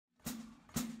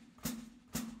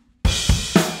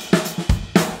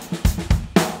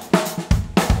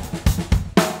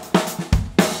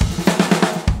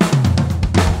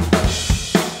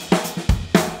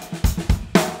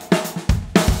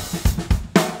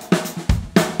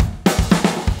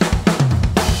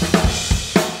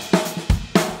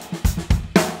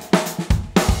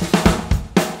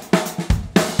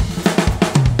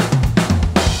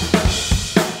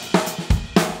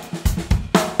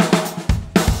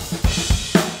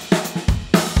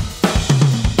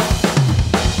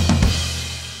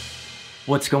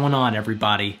What's going on,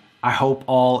 everybody? I hope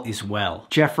all is well.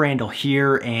 Jeff Randall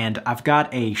here, and I've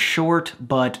got a short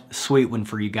but sweet one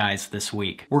for you guys this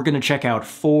week. We're gonna check out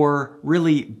 4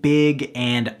 really big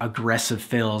and aggressive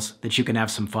fills that you can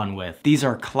have some fun with. These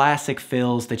are classic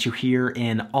fills that you hear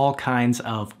in all kinds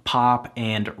of pop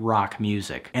and rock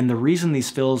music. And the reason these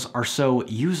fills are so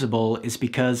usable is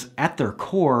because at their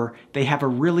core, they have a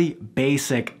really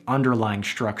basic underlying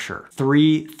structure.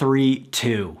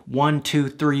 3-3-2.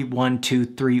 1-2-3,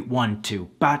 1-2-3, 1-2.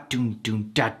 Ba doon doon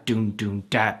da doon doon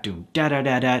da doon da da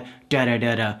da da da da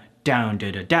da da down da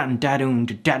da da da doon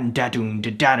da da doon da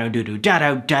da da da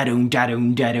da da doon da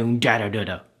doon da doon da da da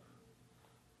da.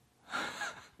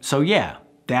 So yeah,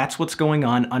 that's what's going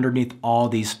on underneath all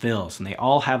these fills, and they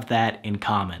all have that in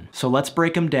common. So let's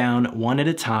break them down one at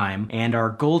a time, and our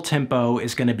goal tempo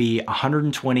is going to be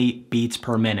 120 beats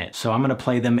per minute. So I'm going to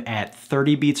play them at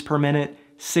 30 beats per minute,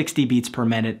 60 beats per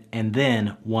minute, and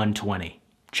then 120.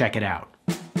 Check it out.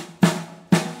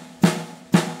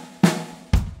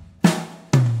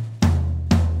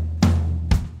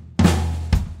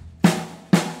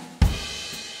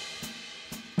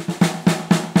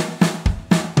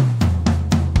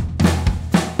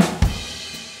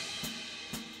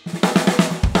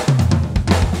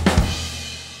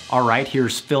 All right,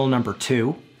 here's fill number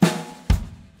 2.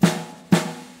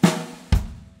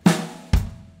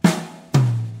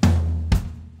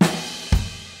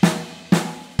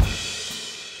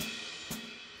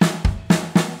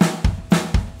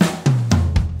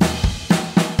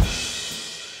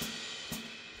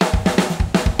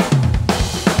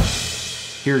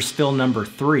 Here's fill number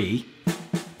 3.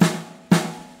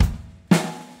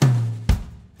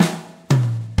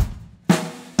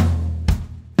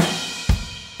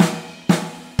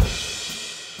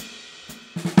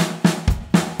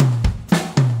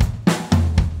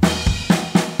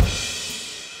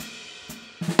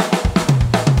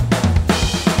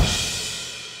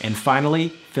 And finally,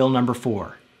 fill number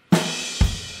 4.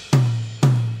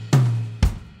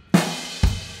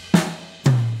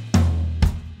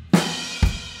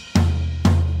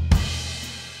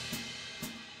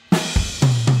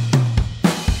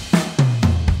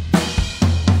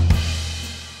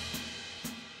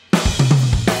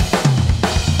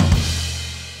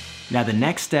 Now the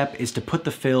next step is to put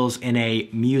the fills in a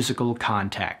musical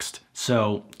context.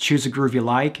 So choose a groove you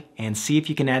like and see if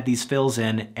you can add these fills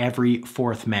in every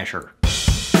 4th measure.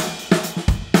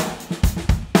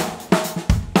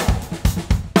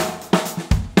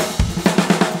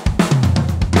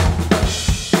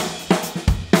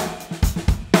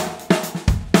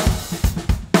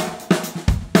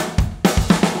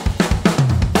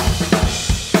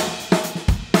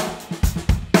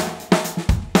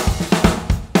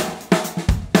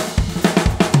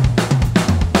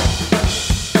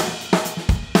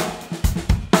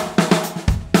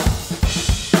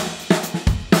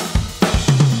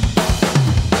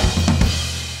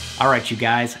 All right, you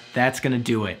guys, that's gonna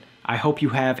do it. I hope you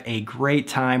have a great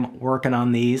time working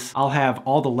on these. I'll have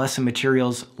all the lesson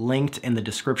materials linked in the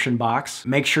description box.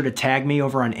 Make sure to tag me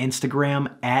over on Instagram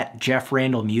at Jeff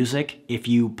Randall Music if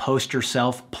you post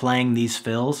yourself playing these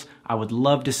fills. I would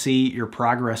love to see your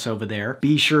progress over there.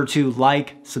 Be sure to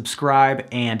like, subscribe,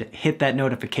 and hit that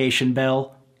notification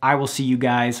bell. I will see you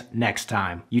guys next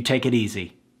time. You take it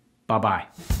easy.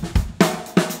 Bye-bye.